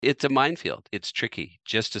it's a minefield. It's tricky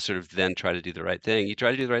just to sort of then try to do the right thing. You try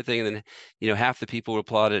to do the right thing, and then half the people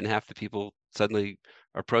applaud it, and half the people suddenly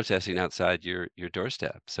are protesting outside your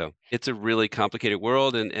doorstep. So it's a really complicated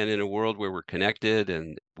world, and in a world where we're connected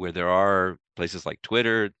and where there are places like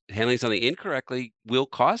Twitter, handling something incorrectly will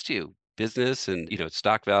cost you business and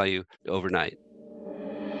stock value overnight.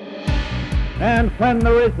 And when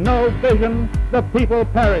there is no vision, the people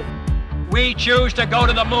perish. We choose to go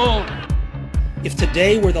to the moon. If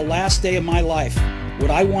today were the last day of my life, would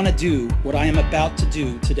I want to do what I am about to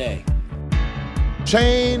do today?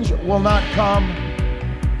 Change will not come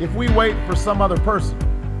if we wait for some other person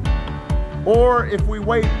or if we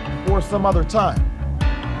wait for some other time.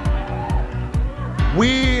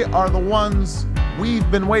 We are the ones we've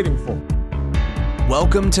been waiting for.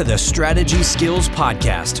 Welcome to the Strategy Skills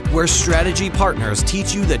Podcast, where strategy partners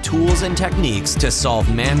teach you the tools and techniques to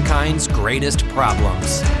solve mankind's greatest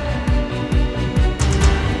problems.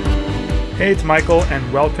 Hey, it's Michael,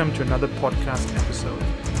 and welcome to another podcast episode.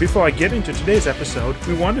 Before I get into today's episode,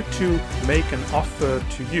 we wanted to make an offer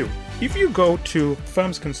to you. If you go to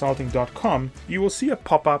firmsconsulting.com, you will see a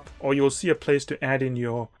pop-up or you will see a place to add in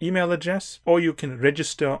your email address, or you can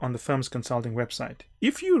register on the Firms Consulting website.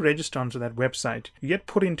 If you register onto that website, you get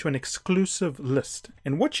put into an exclusive list.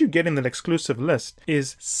 And what you get in that exclusive list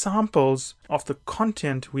is samples of the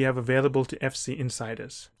content we have available to FC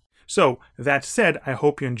insiders. So, that said, I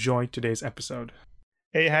hope you enjoyed today's episode.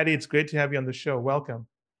 Hey, Adi, it's great to have you on the show. Welcome.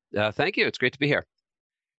 Thank you. It's great to be here.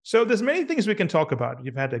 So there's many things we can talk about.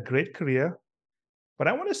 You've had a great career, but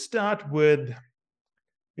I want to start with,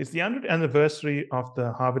 it's the 100th anniversary of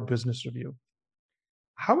the Harvard Business Review.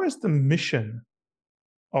 How has the mission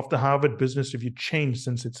of the Harvard Business Review changed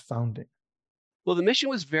since its founding? Well, the mission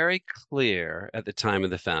was very clear at the time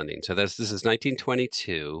of the founding. So this is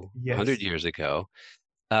 1922, Yes. 100 years ago.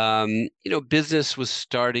 Business was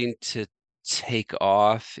starting to take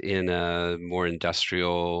off in a more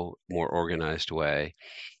industrial, more organized way.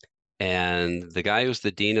 And the guy who was the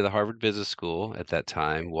dean of the Harvard Business School at that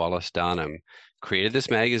time, Wallace Donham, created this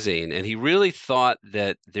magazine. And he really thought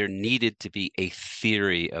that there needed to be a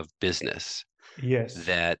theory of business. Yes.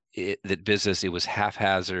 That business, it was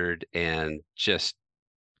haphazard and just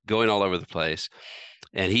going all over the place.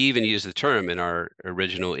 And he even used the term in our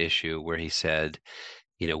original issue where he said,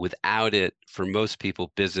 without it, for most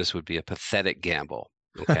people, business would be a pathetic gamble.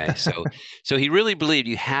 Okay, so he really believed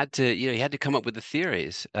you had to come up with the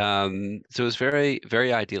theories. So it was very,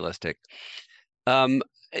 very idealistic. How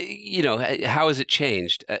has it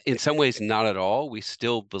changed? In some ways, not at all. We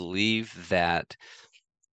still believe that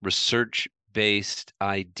research-based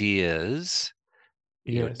ideas,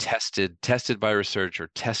 Yes. tested by research or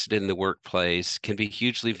tested in the workplace, can be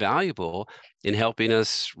hugely valuable in helping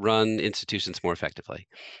us run institutions more effectively.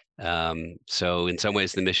 So in some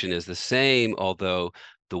ways, the mission is the same, although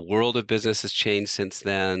the world of business has changed since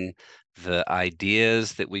then. The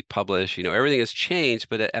ideas that we publish, everything has changed,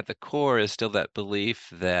 but at the core is still that belief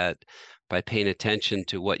that by paying attention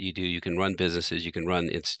to what you do, you can run businesses, you can run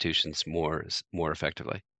institutions more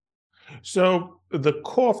effectively. So the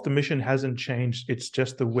core of the mission hasn't changed. It's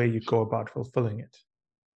just the way you go about fulfilling it.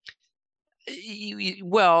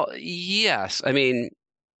 Well, yes. I mean,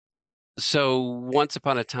 so once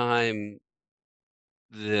upon a time,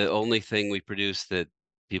 the only thing we produced that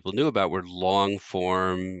people knew about were long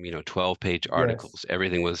form, 12-page articles. Yes.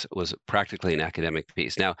 Everything was practically an academic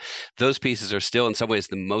piece. Now, those pieces are still in some ways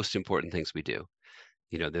the most important things we do.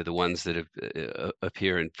 They're the ones that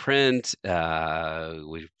appear in print.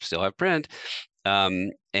 We still have print.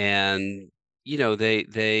 And,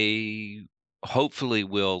 they hopefully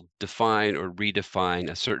will define or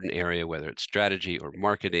redefine a certain area, whether it's strategy or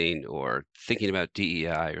marketing or thinking about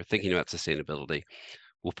DEI or thinking about sustainability,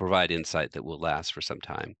 will provide insight that will last for some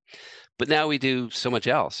time. But now we do so much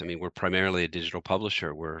else. I mean, we're primarily a digital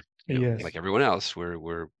publisher. We're Yes. like everyone else,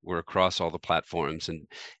 we're across all the platforms, and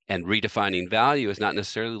redefining value is not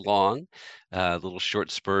necessarily long, little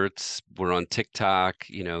short spurts. We're on TikTok,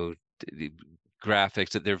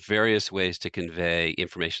 graphics. That there are various ways to convey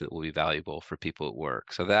information that will be valuable for people at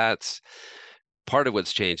work. So that's part of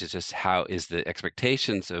what's changed, is just how is the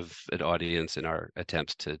expectations of an audience and our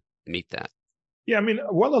attempts to meet that. Yeah, I mean,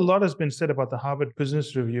 while a lot has been said about the Harvard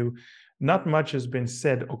Business Review, not much has been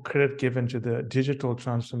said or credit given to the digital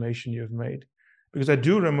transformation you've made. Because I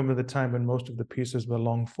do remember the time when most of the pieces were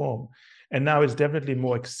long form, and now it's definitely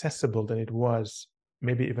more accessible than it was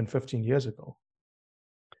maybe even 15 years ago.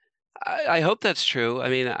 I hope that's true. I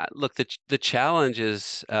mean, look, the challenge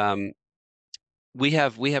is we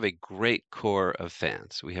have a great core of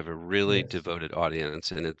fans. We have a really Yes. devoted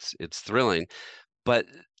audience, and it's thrilling. But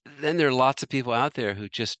then there are lots of people out there who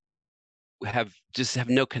just have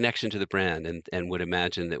no connection to the brand and would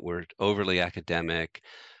imagine that we're overly academic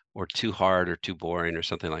or too hard or too boring or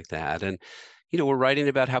something like that. And we're writing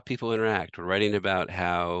about how people interact. We're writing about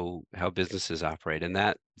how businesses operate, and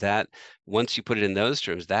that once you put it in those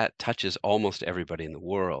terms, that touches almost everybody in the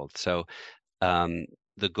world. So um,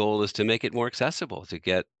 the goal is to make it more accessible, to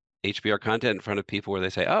get HBR content in front of people where they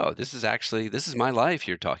say, "Oh, this is my life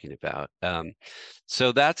you're talking about."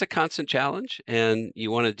 So that's a constant challenge, and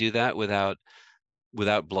you want to do that without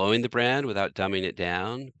blowing the brand, without dumbing it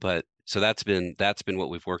down. But so that's been what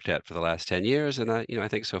we've worked at for the last 10 years, and I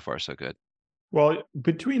think so far so good. Well,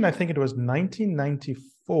 between I think it was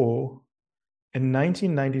 1994 and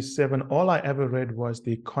 1997, all I ever read was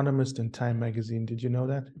The Economist and Time magazine. Did you know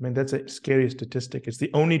that? I mean, that's a scary statistic. It's the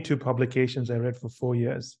only two publications I read for 4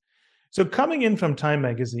 years. So coming in from Time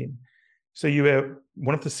magazine, so you were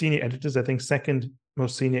one of the senior editors, I think second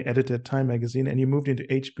most senior editor at Time magazine, and you moved into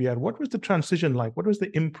HBR. What was the transition like? What was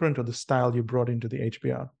the imprint or the style you brought into the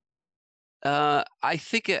HBR? I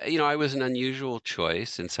think I was an unusual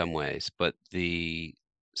choice in some ways, but the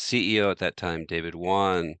CEO at that time, David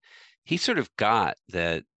Wan, he sort of got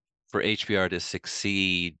that for HBR to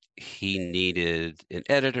succeed, he needed an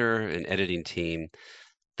editing team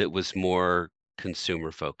that was more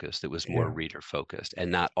consumer focused, that was more Yeah. reader focused, and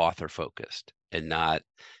not author focused, and not,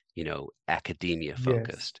 academia Yes.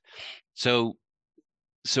 focused. So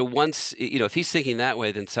so once, if he's thinking that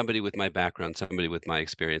way, then somebody with my background, somebody with my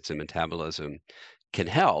experience in metabolism can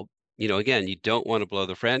help. Again, you don't want to blow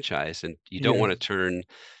the franchise, and you don't want to Yes. turn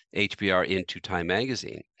HBR into Time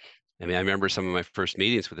Magazine. I mean, I remember some of my first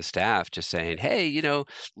meetings with the staff just saying, "Hey,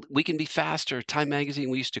 we can be faster. Time Magazine,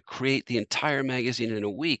 we used to create the entire magazine in a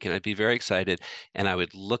week." And I'd be very excited. And I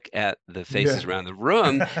would look at the Yeah. faces around the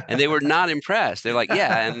room, and they were not impressed. They're like,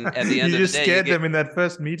 "Yeah." And at the end You of the just day, you scared get, them in that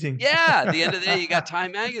first meeting. yeah, at the end of the day, you got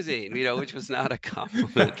Time Magazine, which was not a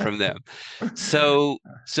compliment from them. So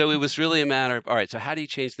it was really a matter of, all right, so how do you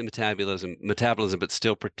change the metabolism, but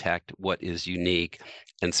still protect what is unique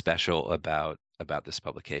and special about this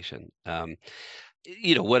publication?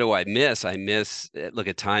 What do I miss? I miss, look,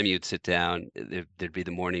 at Time, you'd sit down, there'd be the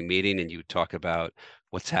morning meeting, and you would talk about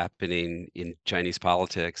what's happening in Chinese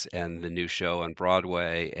politics and the new show on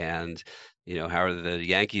Broadway, and how are the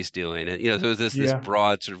Yankees doing? And there was this Yeah.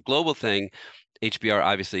 broad sort of global thing. HBR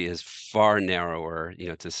obviously is far narrower.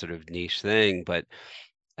 It's a sort of niche thing, but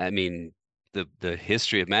I mean, the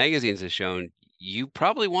history of magazines has shown you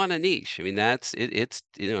probably want a niche. I mean, that's it. It's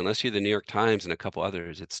unless you're the New York Times and a couple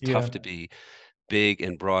others, it's tough Yeah. to be big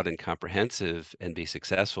and broad and comprehensive and be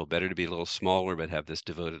successful. Better to be a little smaller but have this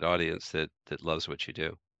devoted audience that loves what you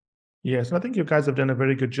do. Yes, I think you guys have done a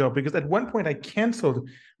very good job because at one point I canceled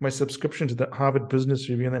my subscription to the Harvard Business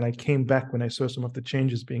Review, and then I came back when I saw some of the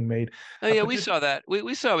changes being made. Oh I, yeah, we partic- saw that.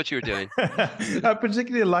 We saw what you were doing. I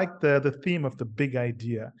particularly liked the theme of the big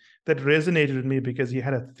idea that resonated with me because you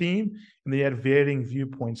had a theme and you had varying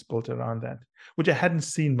viewpoints built around that, which I hadn't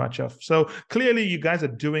seen much of. So clearly, you guys are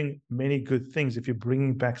doing many good things if you're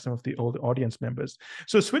bringing back some of the old audience members.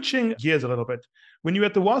 So switching gears a little bit, when you were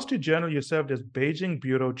at the Wall Street Journal, you served as Beijing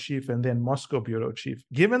bureau chief and then Moscow bureau chief.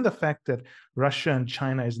 Given the fact that Russia and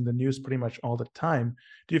China is in the news pretty much all the time,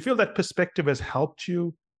 do you feel that perspective has helped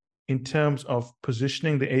you in terms of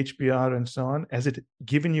positioning the HBR and so on? Has it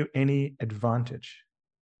given you any advantage?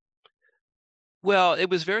 Well, it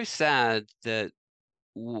was very sad that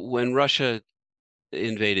when Russia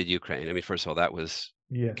invaded Ukraine, I mean, first of all, that was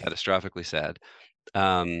Yes. catastrophically sad.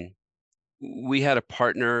 Um, we had a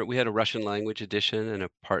partner, we had a Russian language edition and a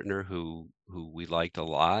partner who we liked a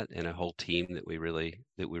lot, and a whole team that we really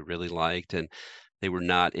liked, and they were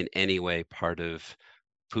not in any way part of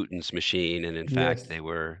Putin's machine, and in fact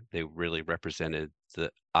Yes. they really represented the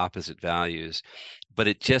opposite values. But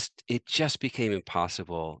it just became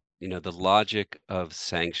impossible. The logic of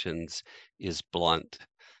sanctions is blunt,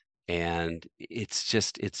 and it's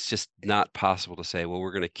just not possible to say, well,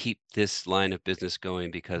 we're going to keep this line of business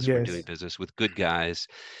going because we're doing Yes. business with good guys,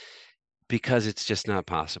 because it's just not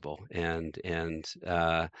possible. And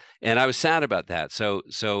I was sad about that. So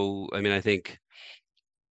I mean, I think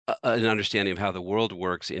an understanding of how the world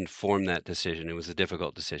works informed that decision. It was a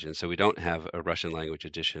difficult decision. So we don't have a Russian language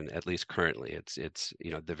edition, at least currently. It's at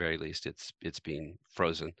the very least, it's being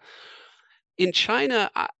frozen. In China,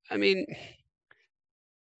 I mean,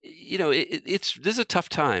 it's this is a tough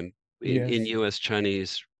time in Yes.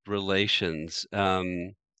 U.S.-Chinese relations.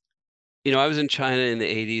 I was in China in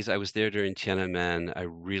the 80s. I was there during Tiananmen. I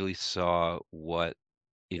really saw what,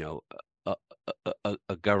 you know,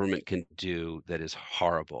 a government can do that is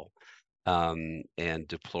horrible. and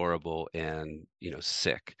deplorable and,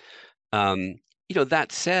 sick. Um,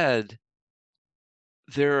 that said,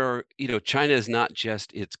 China is not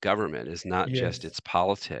just its government, is not just Yes. its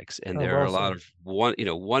politics, and Oh, there are well a lot said.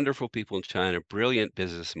 of wonderful people in China, brilliant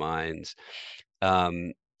business minds.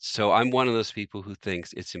 So I'm one of those people who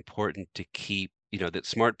thinks it's important to keep, that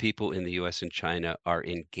smart people in the US and China are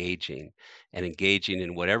engaging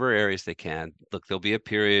in whatever areas they can. Look, there'll be a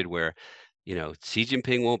period where, Xi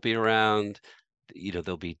Jinping won't be around,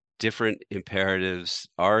 there'll be different imperatives.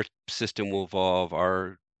 Our system will evolve,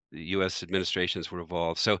 our US administrations will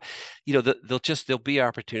evolve. So, there'll be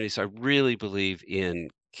opportunities. I really believe in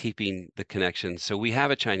keeping the connection. So we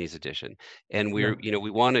have a Chinese edition, and Yeah. we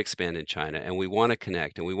want to expand in China, and we want to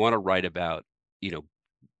connect, and we want to write about, you know,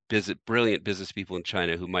 brilliant business people in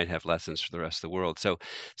China who might have lessons for the rest of the world. So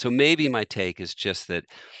maybe my take is just that,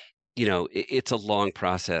 it's a long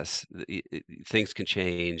process. Things can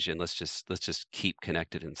change, and let's just keep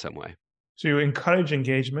connected in some way. So you encourage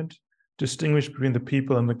engagement, distinguish between the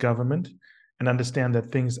people and the government, and understand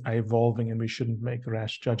that things are evolving and we shouldn't make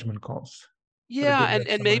rash judgment calls. Is that a Yeah, good way and of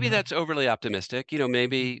and summarizing maybe that? that's overly optimistic.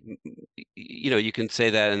 Maybe you can say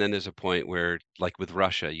that, and then there's a point where, like with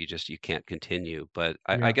Russia, you can't continue. But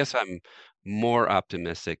I Yeah. guess I'm more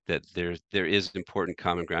optimistic that there is important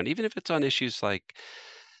common ground, even if it's on issues like,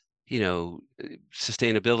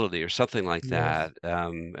 sustainability or something like Yes. that,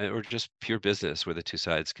 or just pure business where the two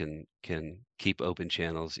sides can keep open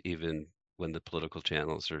channels even when the political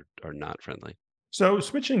channels are not friendly. So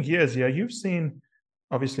switching gears here, you've seen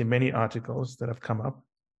obviously many articles that have come up.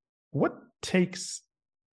 What takes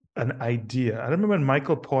an idea? I remember when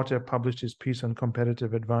Michael Porter published his piece on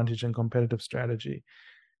competitive advantage and competitive strategy.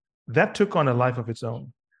 That took on a life of its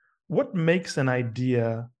own. What makes an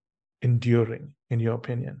idea enduring, in your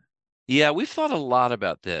opinion? Yeah, we've thought a lot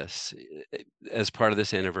about this as part of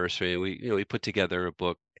this anniversary. We put together a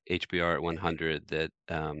book, HBR at 100, that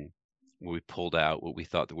we pulled out what we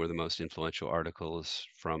thought that were the most influential articles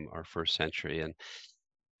from our first century. And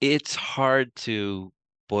it's hard to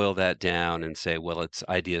boil that down and say, well, it's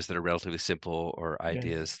ideas that are relatively simple or Yes.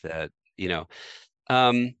 ideas that,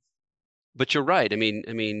 um, but you're right.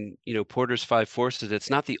 Porter's five forces, it's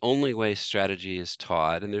not the only way strategy is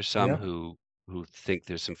taught, and there's some Yeah. who think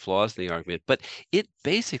there's some flaws in the argument, but it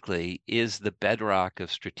basically is the bedrock of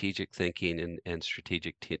strategic thinking and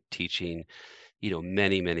strategic teaching,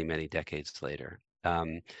 many, many, many decades later.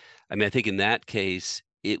 I think in that case,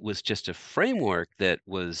 it was just a framework that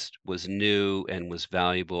was new and was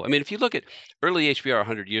valuable. If you look at early HBR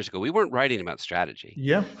 100 years ago, we weren't writing about strategy.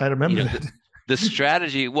 Yeah, I you remember know the, that. the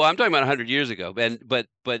strategy, well, I'm talking about 100 years ago, and but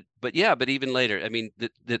yeah, but even later,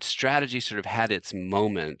 that strategy sort of had its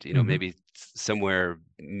moment, Mhm. maybe somewhere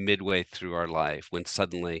midway through our life, when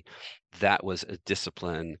suddenly that was a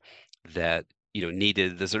discipline that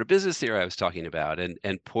needed the sort of business theory I was talking about,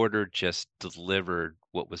 and Porter just delivered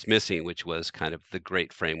what was missing, which was kind of the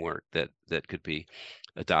great framework that could be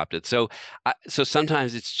adopted. So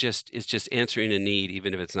sometimes it's just answering a need,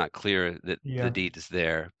 even if it's not clear that the Yeah. need is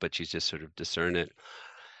there, but you just sort of discern it.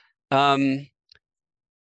 Um,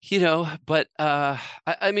 but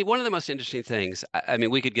one of the most interesting things,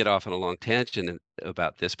 we could get off on a long tangent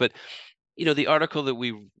about this, but the article that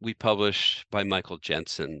we published by Michael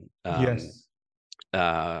Jensen, Yes.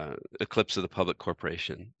 Eclipse of the Public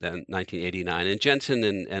Corporation, then 1989, and Jensen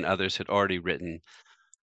and others had already written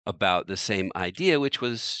about the same idea, which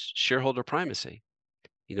was shareholder primacy.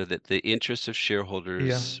 That the interests of Yeah.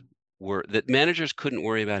 shareholders were that managers couldn't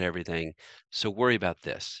worry about everything. So worry about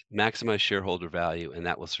this, maximize shareholder value, and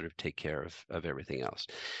that will sort of take care of everything else.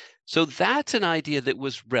 So that's an idea that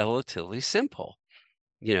was relatively simple.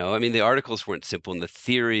 The articles weren't simple, and the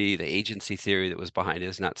theory, the agency theory that was behind it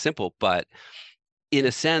is not simple, but in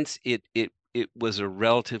a sense, it was a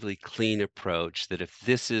relatively clean approach that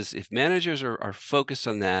if managers are focused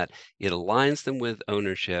on that, it aligns them with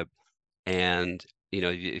ownership, and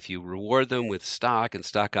if you reward them with stock and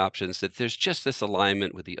stock options, that there's just this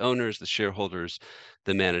alignment with the owners, the shareholders,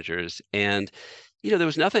 the managers. And there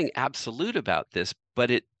was nothing absolute about this, but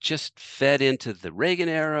it just fed into the Reagan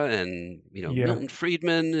era, and Yeah. Milton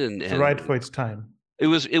Friedman, and It's right and for its time. it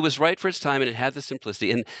was right for its time, and it had the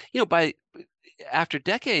simplicity. And by after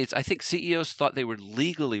decades, I think CEOs thought they were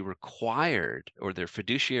legally required, or their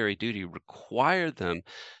fiduciary duty required them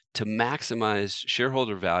to maximize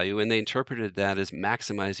shareholder value, and they interpreted that as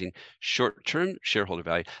maximizing short-term shareholder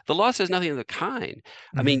value. The law says nothing of the kind.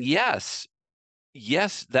 Mhm.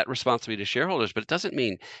 Yes, that responsibility to shareholders, but it doesn't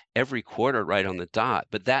mean every quarter right on the dot.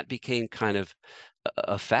 But that became kind of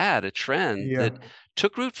a fad, a trend Yeah. that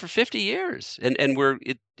took root for 50 years. And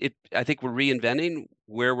I think we're reinventing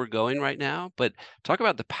where we're going right now, but talk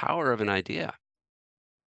about the power of an idea.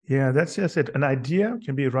 Yeah, that's just it. An idea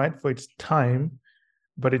can be right for its time,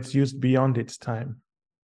 but it's used beyond its time.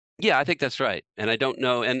 Yeah, I think that's right. And I don't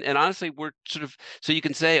know. And honestly, we're sort of so you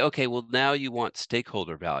can say, okay, well, now you want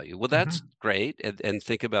stakeholder value. Well, that's Mhm. great. And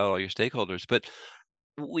think about all your stakeholders. But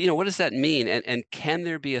what does that mean? And can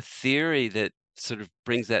there be a theory that sort of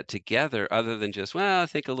brings that together other than just, well, I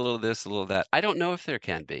think a little of this, a little of that? I don't know if there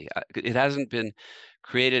can be. It hasn't been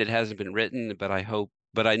created, it hasn't been written, but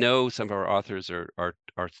I know some of our authors are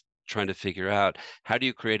trying to figure out how do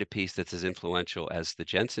you create a piece that's as influential as the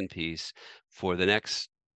Jensen piece for the next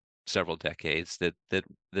several decades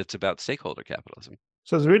that's about stakeholder capitalism.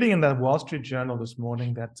 So I was reading in that Wall Street Journal this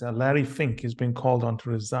morning that Larry Fink has been called on to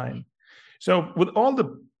resign. So with all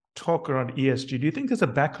the talk around ESG, do you think there's a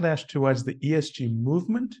backlash towards the ESG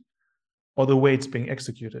movement or the way it's being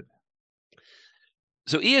executed?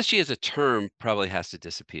 So ESG as a term probably has to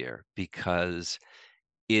disappear because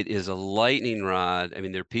it is a lightning rod. I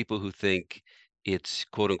mean, there are people who think it's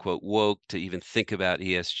quote unquote woke to even think about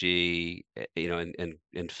ESG,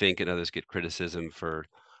 and Fink and others get criticism for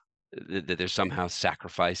that they're somehow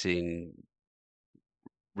sacrificing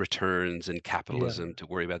returns and Yeah. capitalism to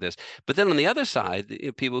worry about this. But then on the other side,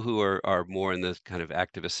 people who are more in the kind of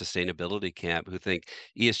activist sustainability camp who think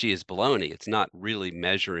ESG is baloney. It's not really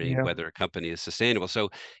measuring Yeah. whether a company is sustainable. So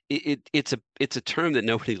it's a term that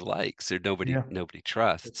nobody likes or Yeah. nobody That's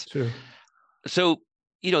trusts. true. So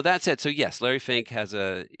that said, so yes, Larry Fink he has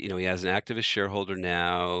an activist shareholder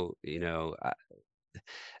now.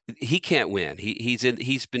 He can't win.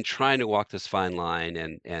 He's been trying to walk this fine line,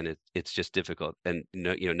 and it's just difficult. And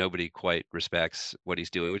nobody quite respects what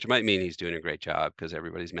he's doing, which might mean he's doing a great job because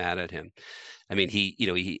everybody's mad at him. I mean,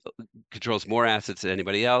 he controls more assets than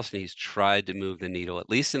anybody else, and he's tried to move the needle,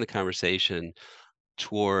 at least in the conversation,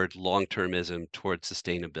 toward long-termism, toward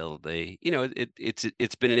sustainability.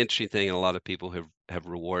 It's been an interesting thing, and a lot of people have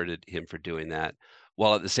rewarded him for doing that,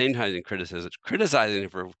 while at the same time criticizing him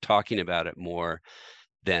for talking about it more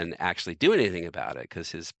than actually doing anything about it,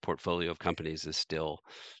 because his portfolio of companies is still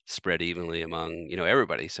spread evenly among,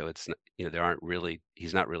 everybody. So it's not,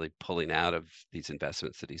 he's not really pulling out of these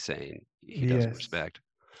investments that he's saying he doesn't Yes. respect.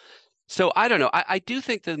 So I don't know. I do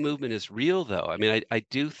think the movement is real, though. I mean, I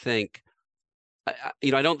do think,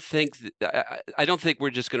 I don't think I don't think we're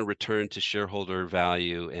just going to return to shareholder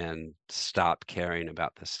value and stop caring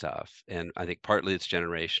about this stuff. And I think partly it's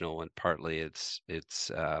generational, and partly it's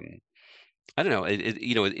I don't know.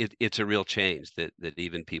 It's a real change that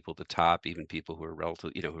even people at the top, even people who are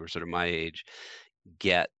relative, who are sort of my age,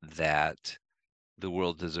 get that the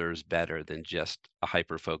world deserves better than just a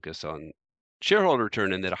hyper focus on shareholder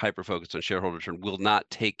return, and that a hyper focus on shareholder return will not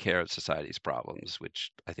take care of society's problems,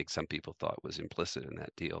 which I think some people thought was implicit in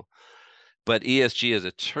that deal. But ESG as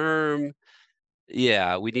a term,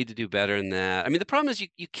 yeah, we need to do better than that. I mean, the problem is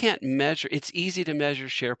you can't measure. It's easy to measure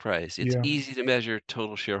share price. It's Yeah. easy to measure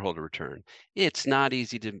total shareholder return. It's not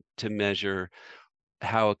easy to measure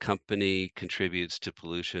how a company contributes to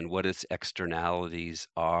pollution, what its externalities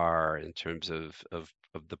are in terms of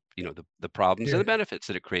the problems and Yeah. the benefits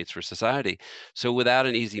that it creates for society. So without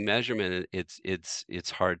an easy measurement,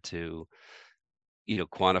 it's hard to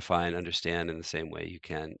quantify and understand in the same way you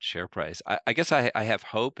can share price. I guess I have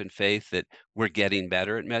hope and faith that we're getting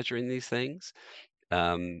better at measuring these things,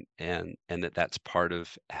 and that's part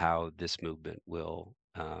of how this movement will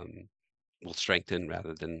strengthen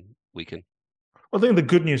rather than weaken. Well, I think the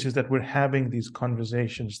good news is that we're having these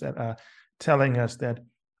conversations that are telling us that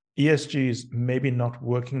ESG is maybe not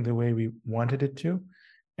working the way we wanted it to,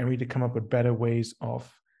 and we need to come up with better ways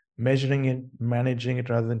of measuring it, managing it,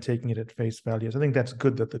 rather than taking it at face value. So I think that's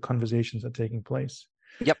good that the conversations are taking place.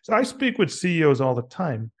 Yep. So I speak with CEOs all the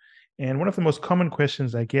time, and one of the most common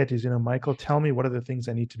questions I get is, Michael, tell me what are the things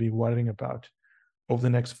I need to be worrying about over the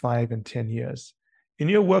next 5 and 10 years. In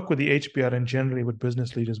your work with the HBR and generally with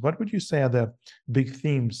business leaders, what would you say are the big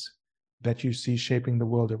themes that you see shaping the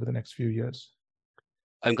world over the next few years?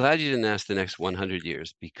 I'm glad you didn't ask the next 100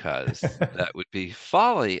 years because that would be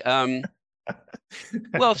folly.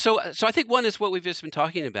 Well, so I think one is what we've just been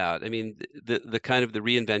talking about. I mean, the kind of the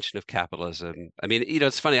reinvention of capitalism. I mean,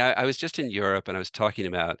 it's funny. I was just in Europe and I was talking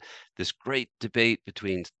about this great debate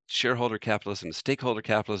between shareholder capitalism and stakeholder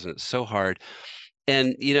capitalism. It's so hard.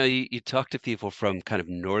 And you talk to people from kind of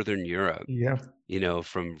Northern Europe, Yeah.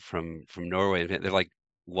 from Norway, and they're like,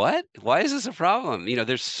 what? Why is this a problem?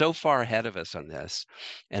 They're so far ahead of us on this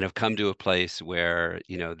and have come to a place where,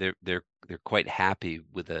 they're quite happy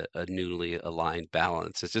with a newly aligned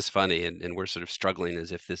balance. It's just funny, and we're sort of struggling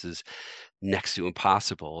as if this is next to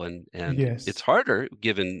impossible, and it's Yes. harder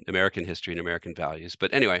given American history and American values.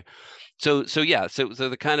 But anyway, so yeah, so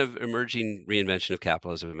the kind of emerging reinvention of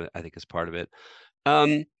capitalism, I think, is part of it.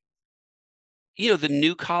 Um, the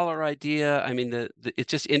new collar idea, I mean,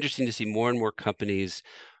 it's just interesting to see more and more companies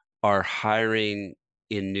are hiring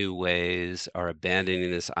in new ways, are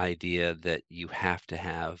abandoning this idea that you have to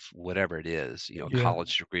have whatever it is, a Yeah.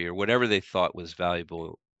 college degree or whatever they thought was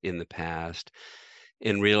valuable in the past,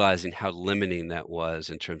 and realizing how limiting that was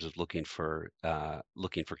in terms of looking for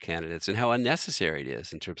candidates, and how unnecessary it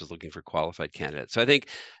is in terms of looking for qualified candidates. So I think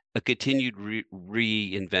a continued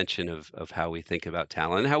reinvention of how we think about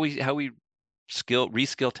talent, and how we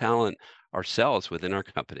reskill talent ourselves within our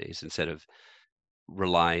companies instead of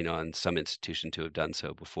relying on some institution to have done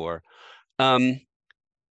so before. Um,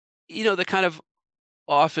 the kind of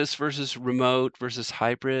office versus remote versus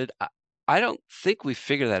hybrid, I don't think we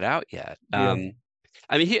figured that out yet. Yeah.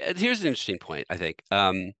 I mean, here's an interesting point, I think.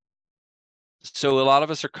 So a lot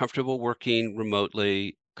of us are comfortable working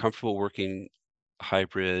remotely, comfortable working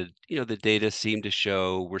hybrid. The data seem to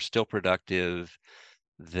show we're still productive,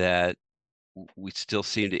 that we still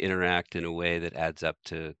seem to interact in a way that adds up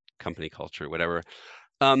to company culture, whatever.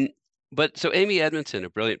 Um, but so Amy Edmondson, a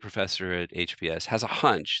brilliant professor at HBS, has a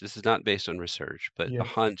hunch. This is not based on research, but a Yes.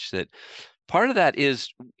 hunch that part of that is,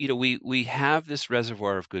 we have this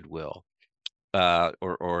reservoir of goodwill,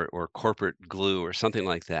 or corporate glue or something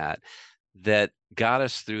like that, that got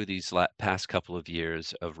us through these past couple of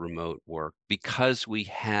years of remote work because we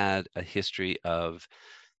had a history of,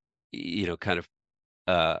 kind of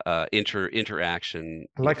interaction,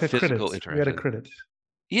 Like a physical credit. We had a interaction. credit.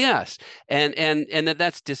 Yes, and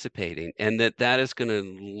that's dissipating, and that is gonna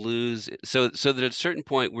lose, so that at a certain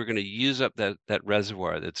point, we're gonna use up that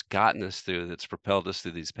reservoir that's gotten us through, that's propelled us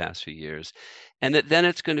through these past few years, and that then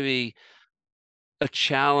it's gonna be a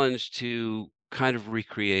challenge to kind of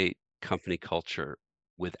recreate company culture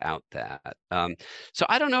without that. So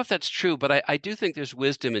I don't know if that's true, but I do think there's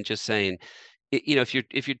wisdom in just saying, if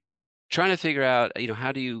you're trying to figure out,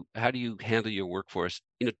 how do you handle your workforce,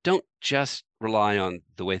 don't just rely on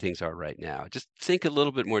the way things are right now. Just think a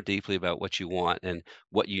little bit more deeply about what you want and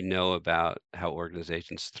what you know about how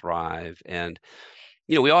organizations thrive. And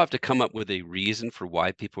we all have to come up with a reason for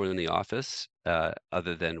why people are in the office,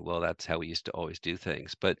 other than, well, that's how we used to always do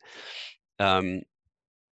things. But um,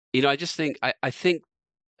 I just think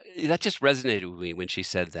that just resonated with me when she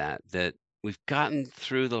said that we've gotten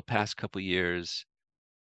through the past couple years,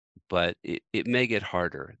 but it may get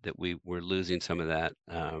harder, that we're losing some of that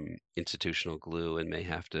institutional glue, and may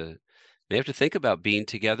have to think about being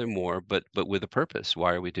together more, but with a purpose.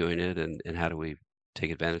 Why are we doing it, and how do we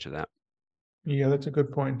take advantage of that? Yeah, that's a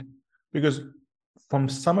good point. Because from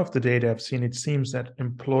some of the data I've seen, it seems that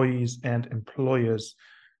employees and employers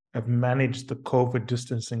have managed the COVID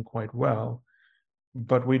distancing quite well,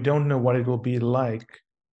 but we don't know what it will be like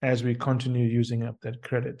as we continue using up that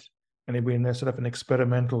credit. And we're in a sort of an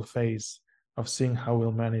experimental phase of seeing how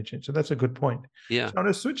we'll manage it. So that's a good point. Yeah, So I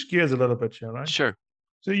want to switch gears a little bit here, right? sure.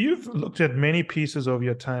 So you've looked at many pieces of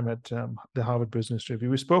your time at the Harvard Business Review.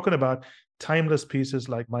 We've spoken about timeless pieces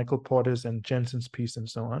like Michael Porter's and Jensen's piece and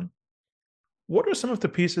so on. What are some of the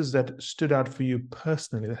pieces that stood out for you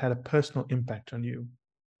personally, that had a personal impact on you,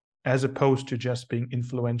 as opposed to just being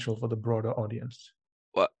influential for the broader audience?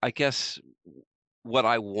 Well, I guess what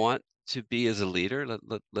I want to be as a leader,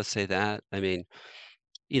 let's say that. I mean,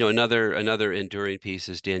 another enduring piece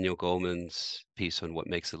is Daniel Goleman's piece on what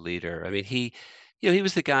makes a leader. I mean, he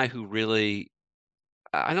was the guy who really,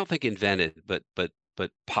 I don't think invented, but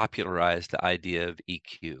popularized the idea of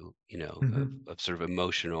EQ, Mm-hmm. of sort of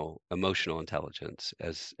emotional intelligence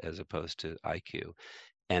as opposed to IQ,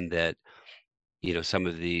 and that, some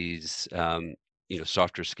of these,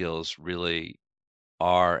 softer skills really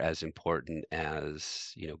are as important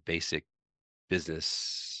as, basic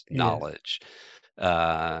business Yes. knowledge,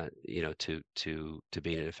 to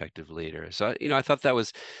being an effective leader. So, I thought that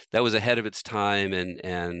was ahead of its time,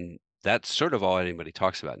 and that's sort of all anybody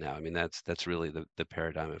talks about now. I mean, that's really the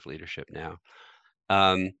paradigm of leadership now.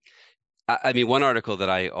 Um, I mean, one article that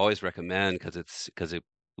I always recommend, because it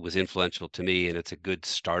was influential to me, and it's a good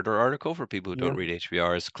starter article for people who Yeah. don't read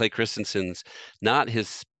HBR, is Clay Christensen's, not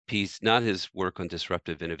his piece, not his work on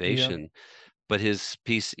disruptive Yeah. innovation, but his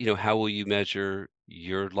piece, how will you measure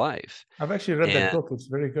your life? I've actually read that And book. It's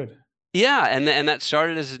very good. yeah, and that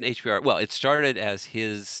started as an HBR. Well, it started as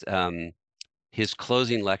his his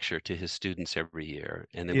closing lecture to his students every year,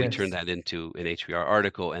 and then we turned Yes. that into an HBR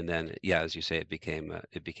article, and then, yeah, as you say, it became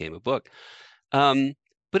a book. Um,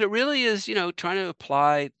 but it really is, trying to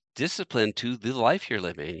apply discipline to the life you're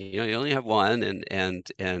living. You only have one,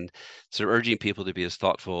 and sort of urging people to be as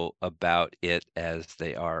thoughtful about it as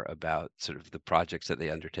they are about sort of the projects that they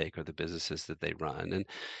undertake or the businesses that they run. And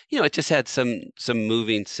it just had some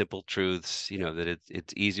moving, simple truths. That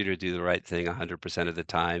it's easier to do the right thing 100% of the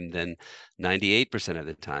time than 98% of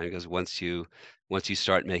the time, because once you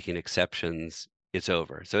start making exceptions, it's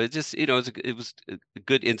over. So it just, it was a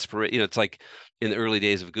good inspiration. It's like in the early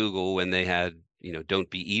days of Google when they had, don't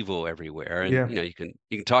be evil everywhere. And, Yeah. you can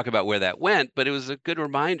talk about where that went, but it was a good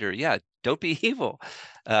reminder. Yeah, don't be evil.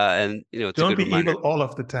 And, it's a Don't good be reminder. evil all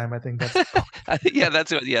of the time. I think that's the point. I think, yeah,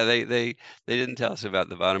 that's what, yeah, they didn't tell us about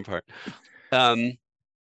the bottom part. Um,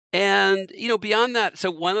 and, beyond that, so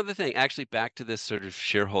one other thing, actually back to this sort of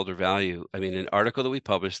shareholder value. I mean, an article that we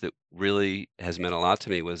published that really has meant a lot to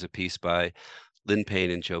me was a piece by Lynn Payne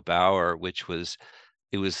and Joe Bauer, which was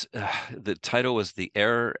it was the title was "The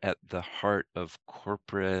Error at the Heart of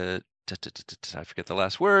Corporate." I forget the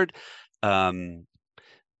last word. Um,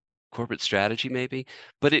 corporate strategy, maybe,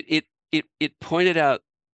 but it pointed out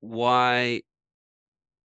why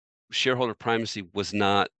shareholder primacy was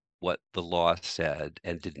not what the law said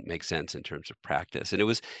and didn't make sense in terms of practice, and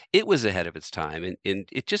it was ahead of its time, and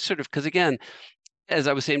it just sort of, because again, as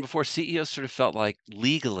I was saying before, CEOs sort of felt like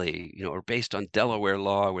legally, or based on Delaware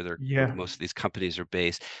law, where Yeah. most of these companies are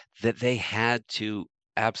based, that they had to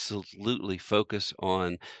absolutely focus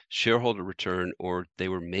on shareholder return, or they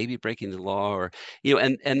were maybe breaking the law, or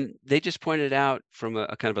and they just pointed out from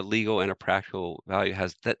a kind of a legal and a practical value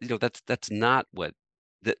has that that's not what.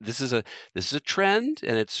 This is a trend,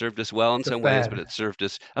 and it served us well in The some ways, but fad. it served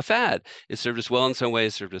us a fad. It served us well in some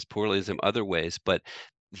ways, served us poorly in some other ways. But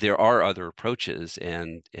there are other approaches,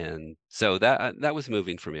 and so that was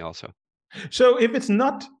moving for me also. So if it's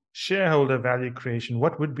not shareholder value creation,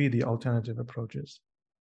 what would be the alternative approaches?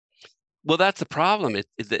 Well, that's the problem.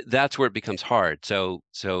 That's where it becomes hard. So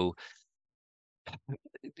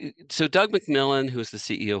Doug McMillon, who's the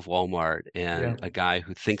CEO of Walmart Yeah. and a guy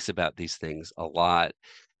who thinks about these things a lot,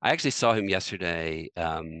 I actually saw him yesterday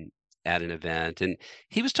at an event, and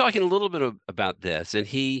he was talking a little bit about this. And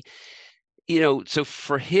so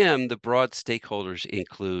for him, the broad stakeholders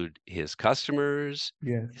include his customers,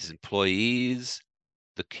 Yes. his employees,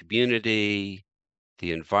 the community,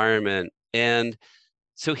 the environment. And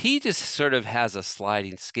so he just sort of has a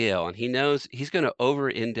sliding scale, and he knows he's going to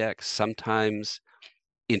over-index sometimes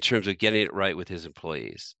in terms of getting it right with his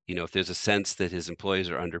employees. If there's a sense that his employees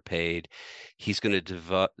are underpaid, he's going to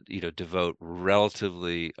devote a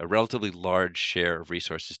relatively large share of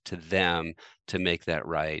resources to them to make that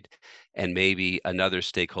right. And maybe another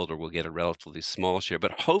stakeholder will get a relatively small share,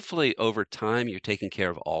 but hopefully over time you're taking care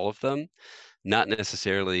of all of them, not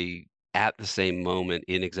necessarily at the same moment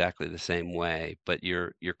in exactly the same way, but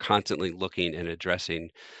you're constantly looking and addressing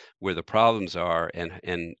where the problems are,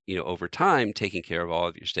 and over time taking care of all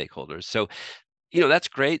of your stakeholders. So that's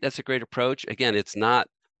great. That's a great approach. Again, it's not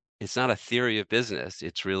a theory of business.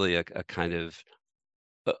 It's really a kind of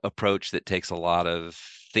approach that takes a lot of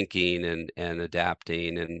thinking and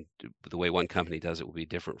adapting, and the way one company does it will be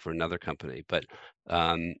different for another company. But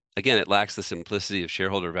again, it lacks the simplicity of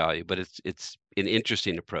shareholder value, but it's an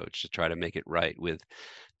interesting approach to try to make it right with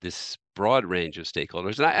this broad range of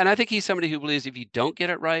stakeholders. And I think he's somebody who believes if you don't get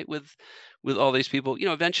it right with all these people,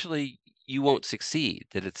 eventually you won't succeed.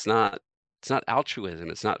 That it's not altruism,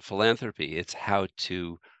 it's not philanthropy, it's how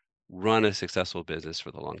to run a successful business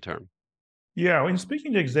for the long term. Yeah. When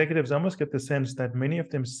speaking to executives, I almost get the sense that many of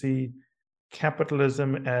them see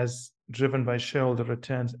capitalism as driven by shareholder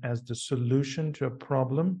returns as the solution to a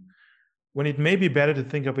problem, when it may be better to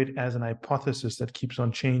think of it as an hypothesis that keeps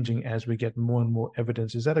on changing as we get more and more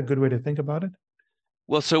evidence. Is that a good way to think about it?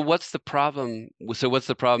 Well, so what's the problem? So what's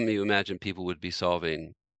the problem you imagine people would be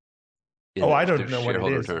solving Oh, in I their don't know what it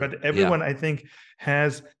shareholder is, return? but Yeah, everyone, I think,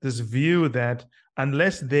 has this view that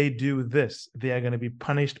unless they do this, they are going to be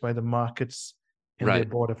punished by the markets and their right.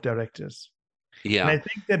 board of directors. And Yeah. I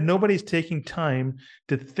think that nobody's taking time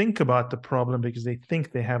to think about the problem because they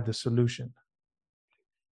think they have the solution.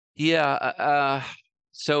 Yeah.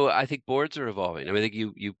 So I think boards are evolving. I mean, I think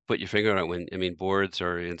you put your finger on it when, I mean, boards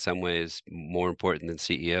are in some ways more important than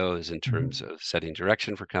CEOs in terms Mhm. of setting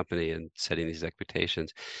direction for company and setting these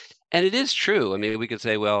expectations. And it is true. I mean, we could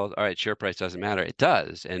say, well, all right, share price doesn't matter. It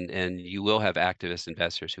does. And you will have activist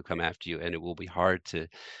investors who come after you, and it will be hard to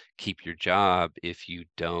keep your job if you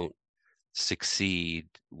don't succeed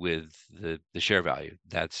with the share value.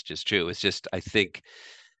 That's just true. It's just, I think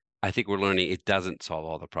I think we're learning it doesn't solve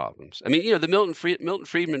all the problems. I mean, the Milton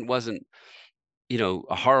Friedman wasn't,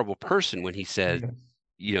 a horrible person when he said,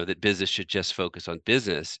 Yes. that business should just focus on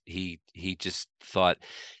business. He just thought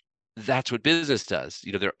that's what business does.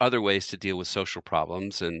 There are other ways to deal with social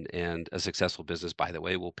problems, and a successful business, by the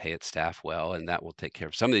way, will pay its staff well, and that will take care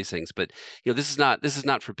of some of these things. But this is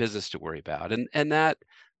not for business to worry about, and that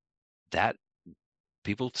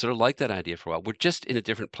people sort of like that idea for a while. We're just in a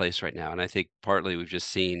different place right now, and I think partly we've just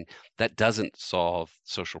seen that doesn't solve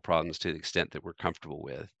social problems to the extent that we're comfortable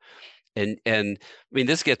with. And I mean,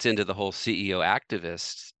 this gets into the whole CEO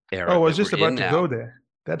activist Oh, I era was that we're just in about to now. go there.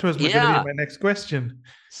 That was going to be Yeah. my next question.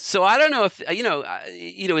 So I don't know if is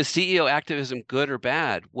CEO activism good or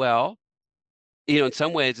bad? Well, in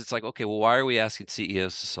some ways it's like, okay, well, why are we asking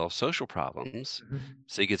CEOs to solve social problems? Mhm.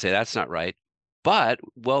 So you could say that's not right. But,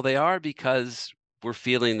 well, they are, because we're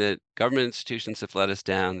feeling that government institutions have let us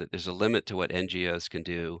down, that there's a limit to what NGOs can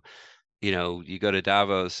do. You go to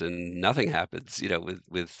Davos and nothing happens,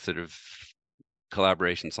 with sort of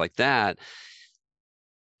collaborations like that.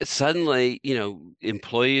 Suddenly,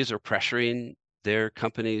 employees are pressuring their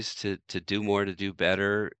companies to do more, to do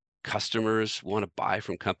better. Customers want to buy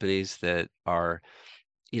from companies that are,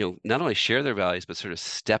 not only share their values, but sort of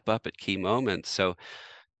step up at key moments. So,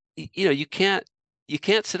 you can't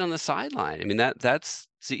sit on the sideline. I mean, that's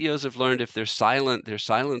CEOs have learned, if they're silent, their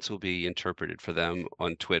silence will be interpreted for them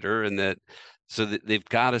on Twitter, and that they've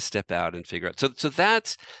got to step out and figure out. So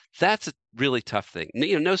that's a really tough thing.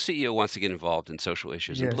 No CEO wants to get involved in social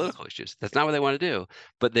issues and Yes. political issues. That's not what they want to do,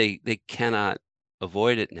 but they cannot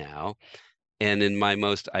avoid it now. And in my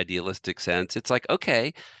most idealistic sense, it's like,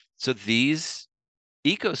 okay, so these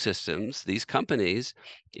ecosystems, these companies,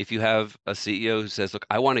 if you have a CEO who says, look,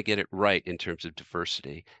 I want to get it right in terms of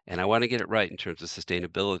diversity, and I want to get it right in terms of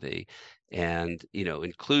sustainability and,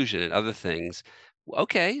 inclusion and other things.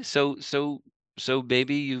 Okay, so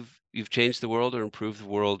maybe you've changed the world or improved the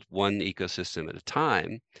world one ecosystem at a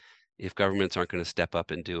time, if governments aren't going to step up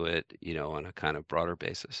and do it, on a kind of broader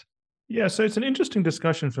basis. Yeah, so it's an interesting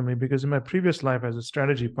discussion for me because in my previous life as a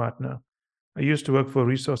strategy partner, I used to work for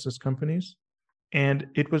resources companies. And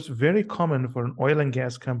it was very common for an oil and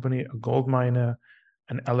gas company, a gold miner,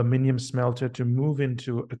 an aluminium smelter to move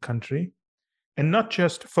into a country and not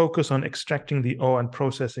just focus on extracting the ore and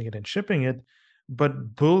processing it and shipping it,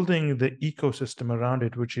 but building the ecosystem around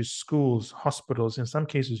it, which is schools, hospitals, in some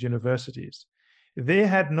cases, universities. They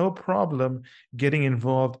had no problem getting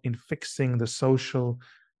involved in fixing the social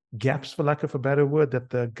gaps, for lack of a better word, that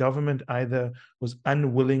the government either was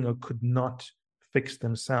unwilling or could not fix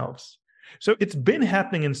themselves. So it's been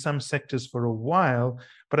happening in some sectors for a while,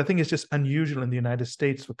 but I think it's just unusual in the United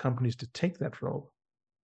States for companies to take that role.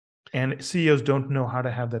 And CEOs don't know how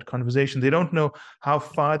to have that conversation. They don't know how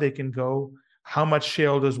far they can go, how much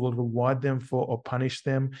shareholders will reward them for or punish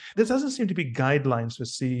them. There doesn't seem to be guidelines for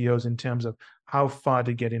CEOs in terms of how far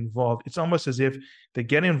to get involved. It's almost as if they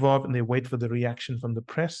get involved and they wait for the reaction from the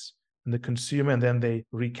press and the consumer, and then they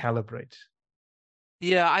recalibrate.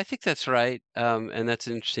 Yeah, I think that's right. And that's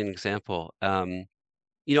an interesting example. I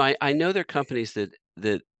know there are companies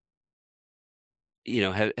that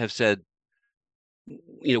have said,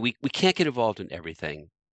 we can't get involved in everything.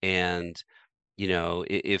 And,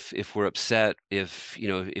 if we're upset,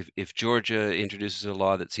 if Georgia introduces a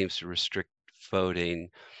law that seems to restrict voting,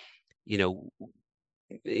 you know,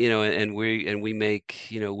 and we make,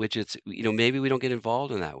 widgets, maybe we don't get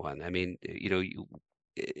involved in that one. I mean,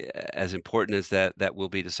 as important as that will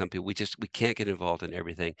be to some people, we can't get involved in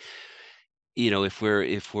everything. If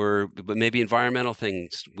we're but maybe environmental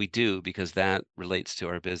things we do, because that relates to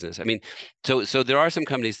our business. I mean, so there are some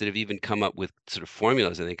companies that have even come up with sort of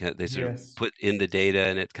formulas, and they sort of Yes. put in the data,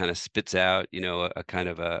 and it kind of spits out, a kind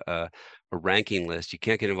of a ranking list. You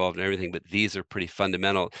can't get involved in everything, but these are pretty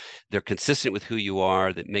fundamental. They're consistent with who you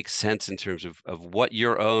are, that makes sense in terms of what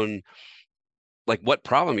your own, like, what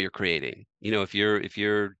problem you're creating. If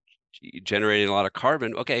you're generating a lot of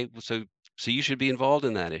carbon, okay, so you should be involved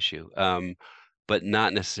in that issue. But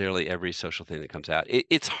not necessarily every social thing that comes out.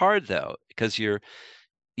 It's hard, though, because your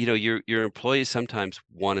employees sometimes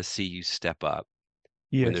want to see you step up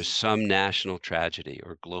when there's Yes. some national tragedy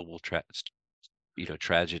or global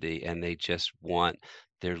tragedy, and they just want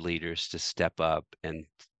their leaders to step up and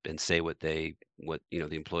say what the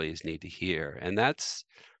employees need to hear. And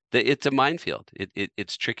it's a minefield.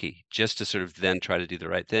 It's tricky just to sort of then try to do the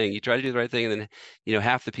right thing. You try to do the right thing, and then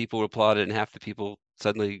half the people applaud it, and half the people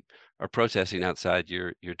suddenly are protesting outside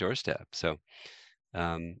your doorstep. So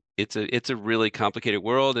it's a really complicated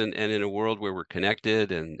world, and in a world where we're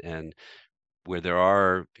connected, and where there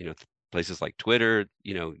are places like Twitter,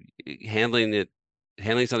 handling it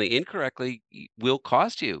handling something incorrectly will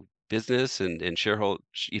cost you business and shareholder,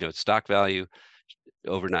 stock value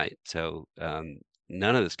overnight. So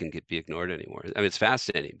none of this can be ignored anymore. I mean, it's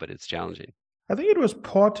fascinating, but it's challenging. I think it was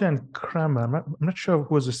Porter and Kramer. I'm not sure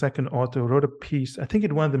who was the second author who wrote a piece. I think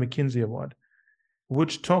it won the McKinsey Award,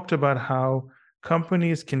 which talked about how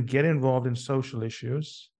companies can get involved in social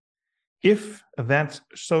issues if that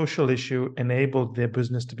social issue enabled their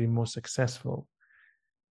business to be more successful.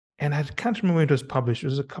 And I can't remember when it was published. It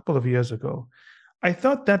was a couple of years ago. I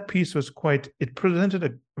thought that piece was it presented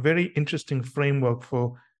a very interesting framework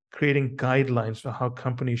for creating guidelines for how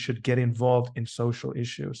companies should get involved in social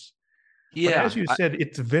issues. But Yeah, as you said,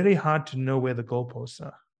 it's very hard to know where the goalposts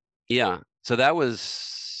are. yeah. So that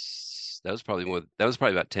was probably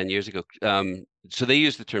about 10 years ago. So they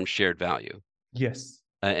used the term shared value. Yes.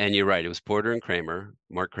 And you're right. It was Porter and Kramer,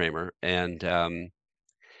 Mark Kramer, and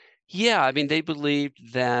yeah, I mean they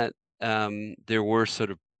believed that there were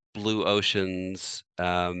sort of blue oceans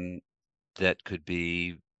that could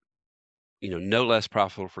be, no less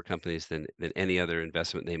profitable for companies than any other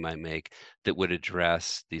investment they might make that would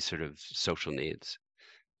address these sort of social needs.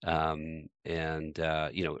 And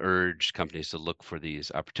urge companies to look for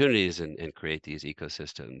these opportunities and create these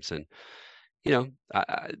ecosystems. And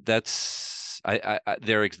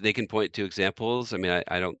they can point to examples. I mean,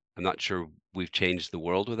 I'm not sure we've changed the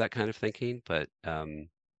world with that kind of thinking, but there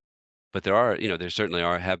certainly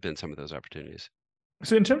have been some of those opportunities.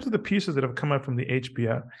 So in terms of the pieces that have come out from the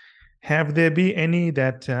HBR, have there been any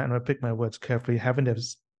that, and I'll pick my words carefully, haven't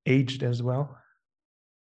as aged as well?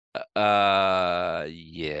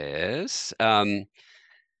 Yes. I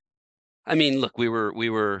mean, look, we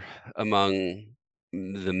were among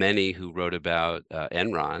the many who wrote about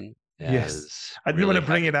Enron Yes. as I didn't want to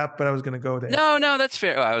bring it up, but I was going to go there. No, that's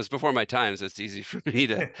fair. I was before my time, so it's easy for me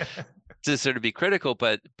to sort of be critical.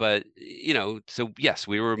 But so yes,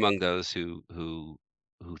 we were among those who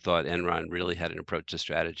thought Enron really had an approach to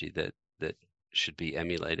strategy that should be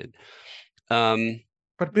emulated.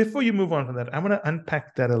 But before you move on from that, I want to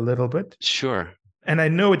unpack that a little bit. Sure. And I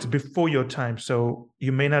know it's before your time, so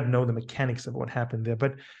you may not know the mechanics of what happened there,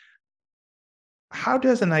 but how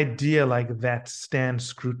does an idea like that stand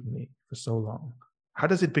scrutiny for so long? How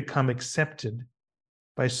does it become accepted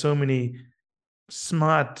by so many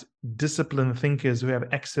smart, disciplined thinkers who have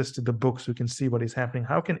access to the books, who can see what is happening?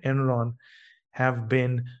 How can Enron have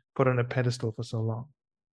been put on a pedestal for so long?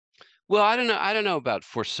 Well, I don't know about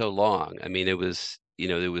for so long. I mean, it was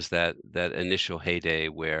that initial heyday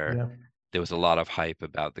where there was a lot of hype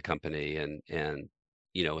about the company, and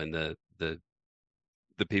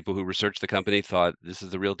the people who researched the company thought this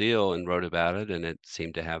is the real deal and wrote about it, and it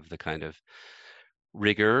seemed to have the kind of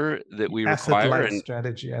rigor that we require. And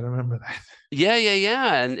strategy, I remember that.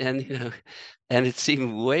 Yeah, and and it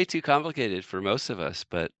seemed way too complicated for most of us,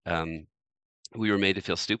 but we were made to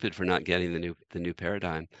feel stupid for not getting the new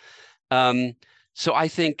paradigm. So I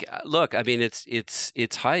think, look, I mean,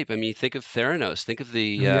 it's hype. I mean, think of Theranos, think of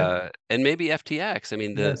the and maybe FTX. I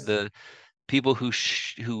mean, the people who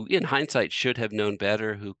in hindsight should have known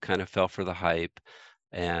better, who kind of fell for the hype,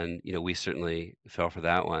 and we certainly fell for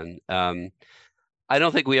that one. I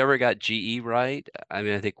don't think we ever got GE right. I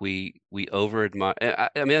mean, I think we over admire. I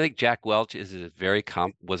mean, I think Jack Welch was a very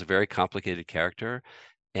complicated character,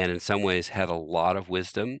 and in some ways had a lot of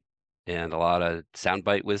wisdom and a lot of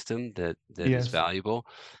soundbite wisdom that is valuable.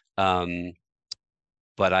 But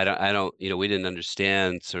I don't, we didn't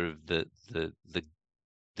understand sort of the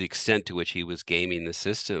extent to which he was gaming the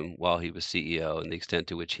system while he was CEO, and the extent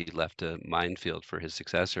to which he left a minefield for his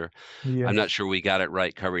successor. Yes. I'm not sure we got it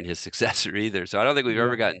right covering his successor either. So I don't think we've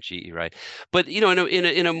ever gotten GE right. But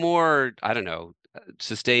in a more, I don't know,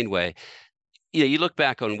 sustained way, you look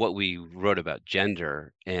back on what we wrote about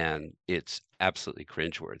gender, and it's absolutely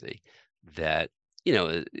cringeworthy that,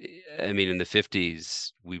 I mean, in the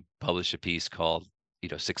 50s, we published a piece called,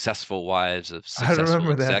 Successful Wives of Successful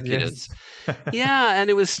Executives. Yes. Yeah, and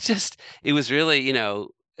it was really, Well,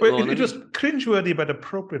 it was cringeworthy, but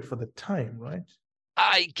appropriate for the time, right?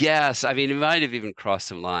 I guess. I mean, it might have even crossed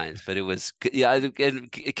some lines, but it was, yeah.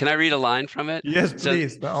 Can I read a line from it? Yes,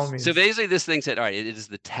 please, by all means. So basically this thing said, all right, it is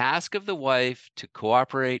the task of the wife to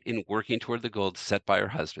cooperate in working toward the goals set by her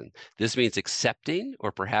husband. This means accepting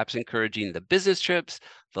or perhaps encouraging the business trips,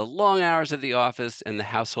 the long hours of the office, and the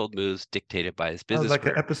household moves dictated by his business. Like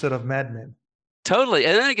an episode of Mad Men. Totally.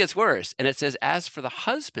 And then it gets worse. And it says, as for the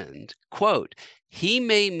husband, quote, he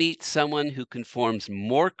may meet someone who conforms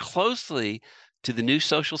more closely to the new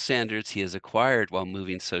social standards he has acquired while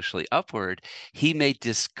moving socially upward. He may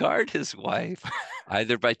discard his wife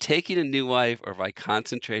either by taking a new wife or by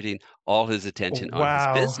concentrating all his attention on his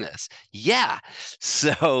Wow. business. Yeah.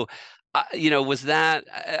 So, was that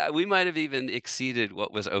we might have even exceeded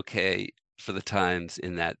what was okay for the times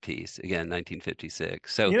in that piece. Again,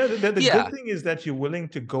 1956. So, The good yeah. thing is that you're willing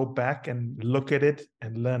to go back and look at it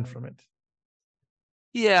and learn from it.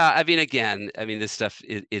 Yeah, I mean, again, this stuff,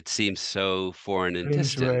 it seems so foreign and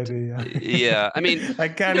distant. Cringeworthy. Yeah, I you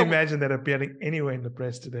can't know, imagine that appearing anywhere in the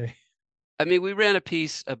press today. we ran a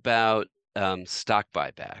piece about stock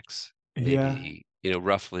buybacks, Yeah. maybe,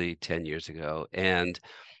 roughly 10 years ago, and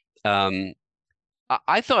um,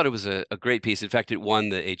 I thought it was a great piece. In fact, it won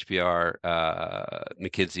the HBR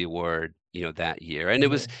McKinsey Award, that year. And Yeah.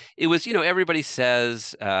 it was, everybody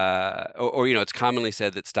says, or it's commonly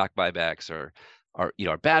said that stock buybacks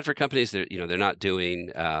are bad for companies. They're not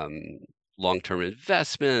doing long-term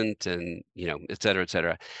investment and, et cetera, et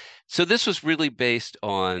cetera. So this was really based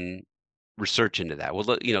on research into that. Well,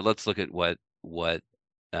 let's look at what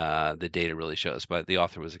the data really shows. But the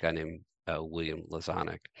author was a guy named William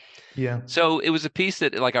Lazonick. Yeah. So it was a piece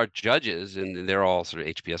that, like, our judges, and they're all sort of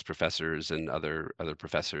HBS professors and other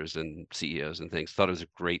professors and CEOs and things, thought it was a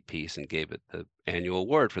great piece and gave it the annual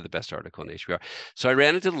award for the best article in HBR. So I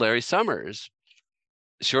ran into Larry Summers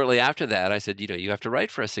shortly after that. I said, you have to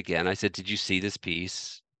write for us again. I said, did you see this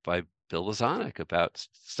piece by Bill Lazonick about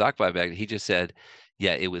stock buyback? He just said,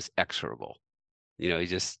 yeah, it was execrable. He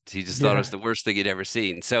just thought it was Yeah. the worst thing he'd ever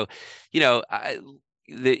seen. So,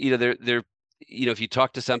 they're if you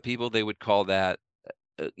talk to some people, they would call that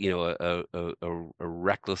a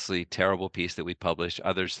recklessly terrible piece that we published.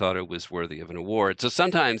 Others thought it was worthy of an award. So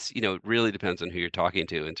sometimes, it really depends on who you're talking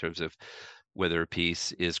to in terms of whether a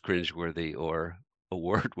piece is cringeworthy or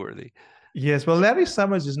award worthy. Yes. Well, Larry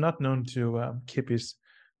Summers is not known to keep his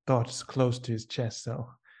thoughts close to his chest. So,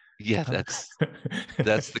 Yeah, that's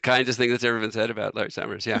the kindest thing that's ever been said about Larry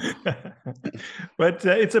Summers. Yeah. But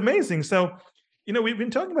it's amazing. So, we've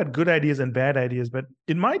been talking about good ideas and bad ideas, but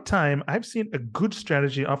in my time, I've seen a good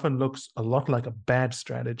strategy often looks a lot like a bad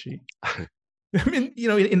strategy. I mean,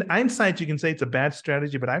 in hindsight, you can say it's a bad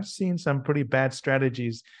strategy, but I've seen some pretty bad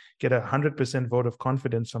strategies get 100% vote of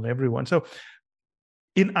confidence from everyone. So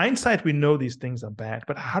in hindsight, we know these things are bad,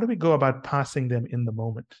 but how do we go about passing them in the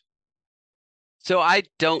moment? So I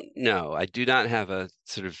don't know. I do not have a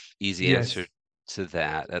sort of easy Yes. answer to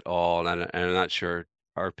that at all, and I'm not sure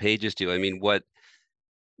our pages do.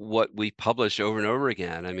 What we publish over and over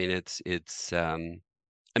again. To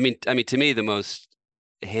me, the most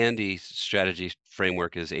handy strategy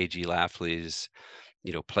framework is A.G. Lafley's,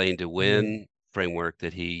 playing to Yeah. win framework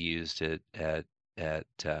that he used at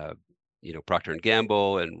Procter and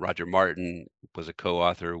Gamble, and Roger Martin was a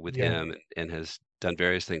co-author with Yeah. him and has done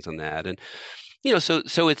various things on that. And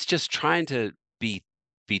so it's just trying to be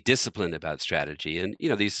disciplined about strategy, and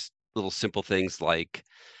these little simple things like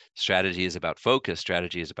strategy is about focus,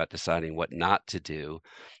 strategy is about deciding what not to do.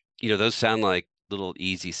 Those sound like little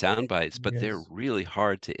easy sound bites, but they're Yes. really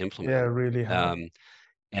hard to Yeah, implement. really hard.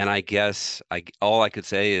 And I guess all I could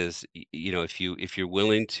say is, if you're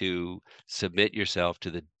willing to submit yourself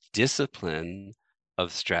to the discipline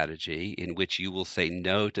of strategy, in which you will say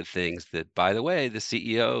no to things that, by the way, the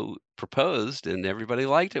CEO proposed and everybody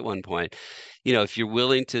liked at one point. If you're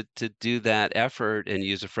willing to do that effort and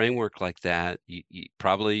use a framework like that,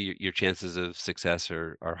 probably your chances of success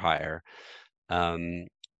are higher.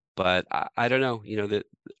 But I don't know, that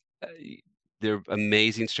uh, there are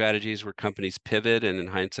amazing strategies where companies pivot, and in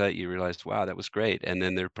hindsight, you realized, wow, that was great. And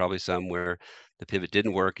then there are probably some where the pivot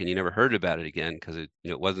didn't work, and you never heard about it again because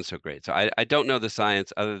it wasn't so great. So I don't know the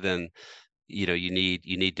science, other than you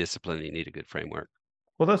need discipline, you need a good framework.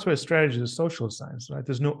 Well, that's where strategy is social science, right?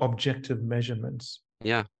 There's no objective measurements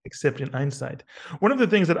Yeah. except in hindsight. One of the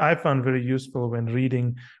things that I found very useful when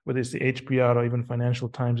reading, whether it's the HBR or even Financial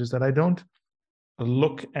Times, is that I don't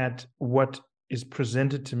look at what is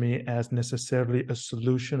presented to me as necessarily a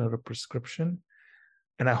solution or a prescription.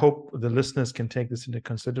 And I hope the listeners can take this into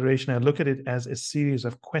consideration. I look at it as a series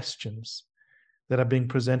of questions that are being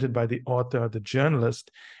presented by the author or the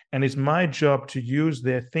journalist. And it's my job to use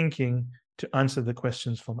their thinking to answer the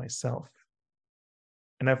questions for myself.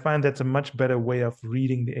 And I find that's a much better way of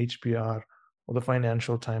reading the HBR or the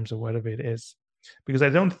Financial Times or whatever it is. Because I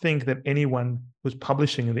don't think that anyone who's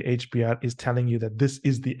publishing in the HBR is telling you that this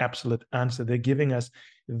is the absolute answer. They're giving us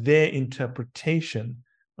their interpretation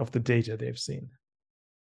of the data they've seen.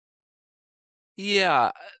 Yeah.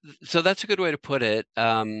 So that's a good way to put it.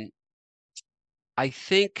 I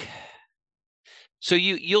think so.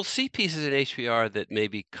 You'll see pieces in HBR that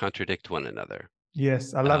maybe contradict one another.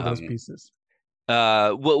 Yes, I love those pieces.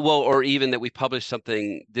 Or even that we publish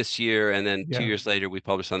something this year and then 2 years later we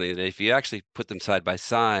publish something that if you actually put them side by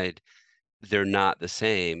side, they're not the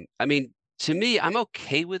same. I mean, to me, I'm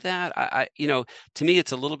okay with that. To me,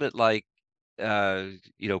 it's a little bit like,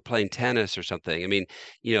 playing tennis or something. I mean,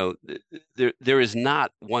 there is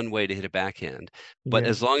not one way to hit a backhand, but Yeah.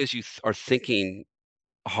 as long as you are thinking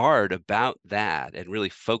hard about that and really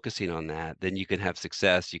focusing on that, then you can have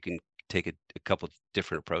success. You can take a couple of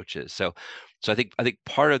different approaches. So I think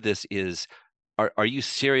part of this is, are you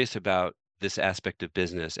serious about this aspect of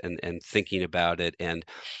business and thinking about it? And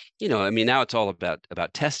I mean, now it's all about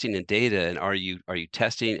testing and data. And are you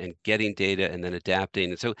testing and getting data and then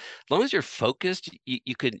adapting? And so as long as you're focused,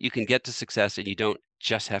 you can get to success, and you don't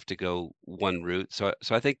just have to go one route. So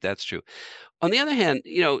I think that's true. On the other hand,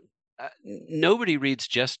 nobody reads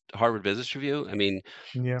just Harvard Business Review. I mean,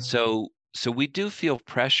 Yeah. so we do feel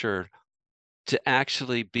pressure to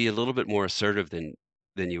actually be a little bit more assertive than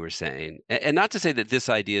you were saying. And not to say that this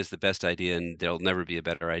idea is the best idea and there'll never be a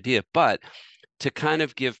better idea, but to kind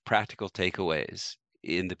of give practical takeaways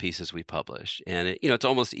in the pieces we publish. And it's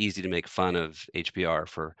almost easy to make fun of HBR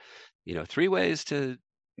for, 3 ways to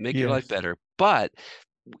make your life Yes. better. But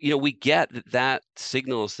we get that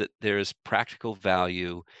signals that there's practical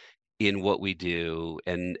value in what we do,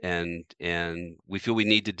 and we feel we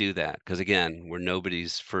need to do that because, again, we're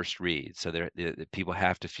nobody's first read. So people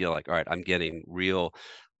have to feel like, all right, I'm getting real,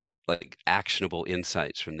 like, actionable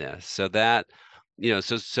insights from this. So that,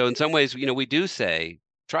 so in some ways, we do say,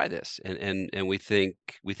 try this, and we think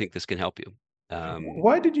this can help you.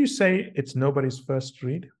 Why did you say it's nobody's first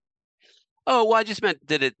read? Oh, well, I just meant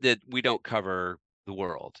that we don't cover the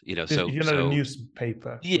world, You're not a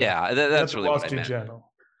newspaper. Yeah, You're that's not the really Wall what I Street meant. Journal.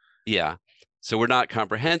 Yeah. So we're not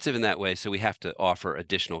comprehensive in that way, so we have to offer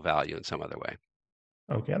additional value in some other way.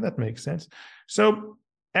 Okay, that makes sense. So,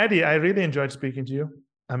 Adi, I really enjoyed speaking to you.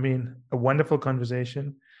 I mean, a wonderful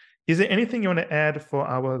conversation. Is there anything you want to add for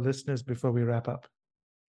our listeners before we wrap up?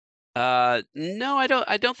 No, I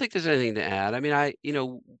don't think there's anything to add. I mean,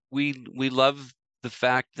 we love the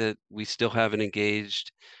fact that we still have an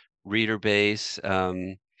engaged reader base.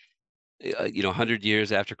 100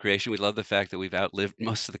 years after creation, we love the fact that we've outlived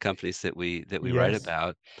most of the companies that we write Yes.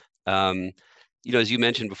 about. As you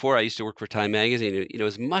mentioned before, I used to work for Time Magazine. It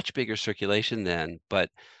was much bigger circulation then,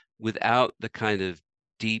 but without the kind of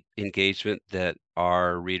deep engagement that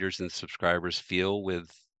our readers and subscribers feel with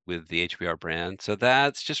the HBR brand. So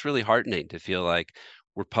that's just really heartening to feel like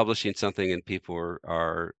we're publishing something and people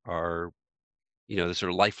are the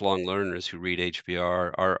sort of lifelong learners who read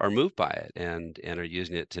HBR are moved by it and are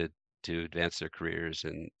using it to advance their careers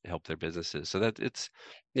and help their businesses. So that it's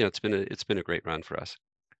been a great run for us.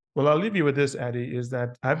 Well, I'll leave you with this, Adi, is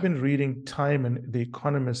that I've been reading Time and The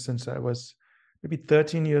Economist since I was maybe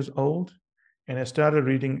 13 years old. And I started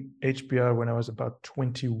reading HBR when I was about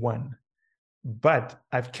 21. But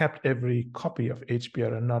I've kept every copy of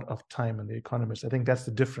HBR and not of Time and The Economist. I think that's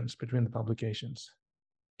the difference between the publications.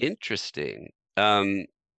 Interesting. Do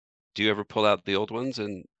you ever pull out the old ones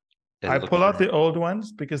and I pull out the old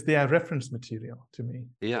ones because they are reference material to me.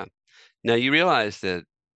 Yeah. Now you realize that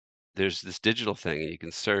there's this digital thing and you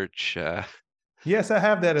can search. Yes, I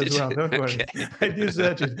have that as well. Don't worry. I do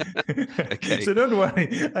search it. Okay. So don't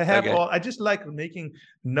worry. I have all. I just like making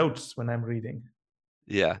notes when I'm reading.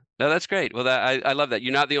 Yeah. No, that's great. Well, I love that.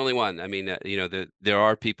 You're not the only one. I mean, there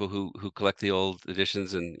are people who collect the old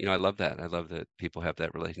editions, and I love that. I love that people have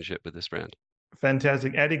that relationship with this brand.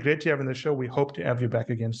 Fantastic. Adi, great to have you on the show. We hope to have you back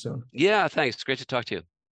again soon. Yeah, thanks. It's great to talk to you.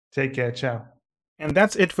 Take care. Ciao. And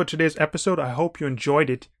that's it for today's episode. I hope you enjoyed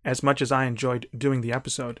it as much as I enjoyed doing the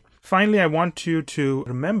episode. Finally, I want you to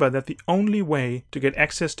remember that the only way to get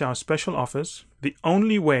access to our special offers, the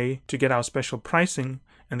only way to get our special pricing,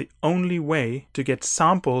 and the only way to get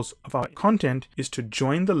samples of our content is to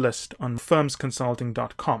join the list on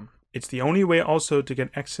firmsconsulting.com. It's the only way also to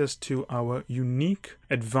get access to our unique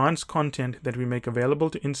advanced content that we make available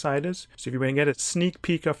to insiders. So if you want to get a sneak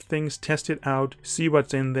peek of things, test it out, see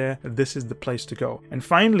what's in there, this is the place to go. And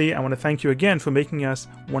finally, I want to thank you again for making us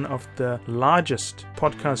one of the largest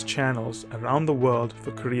podcast channels around the world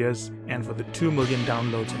for careers and for the 2 million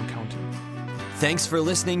downloads and counting. Thanks for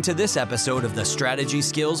listening to this episode of the Strategy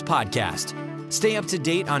Skills Podcast. Stay up to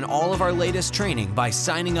date on all of our latest training by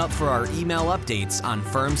signing up for our email updates on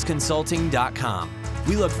firmsconsulting.com.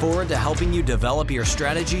 We look forward to helping you develop your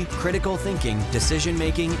strategy, critical thinking,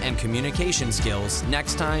 decision-making, and communication skills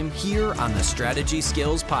next time here on the Strategy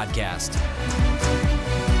Skills Podcast.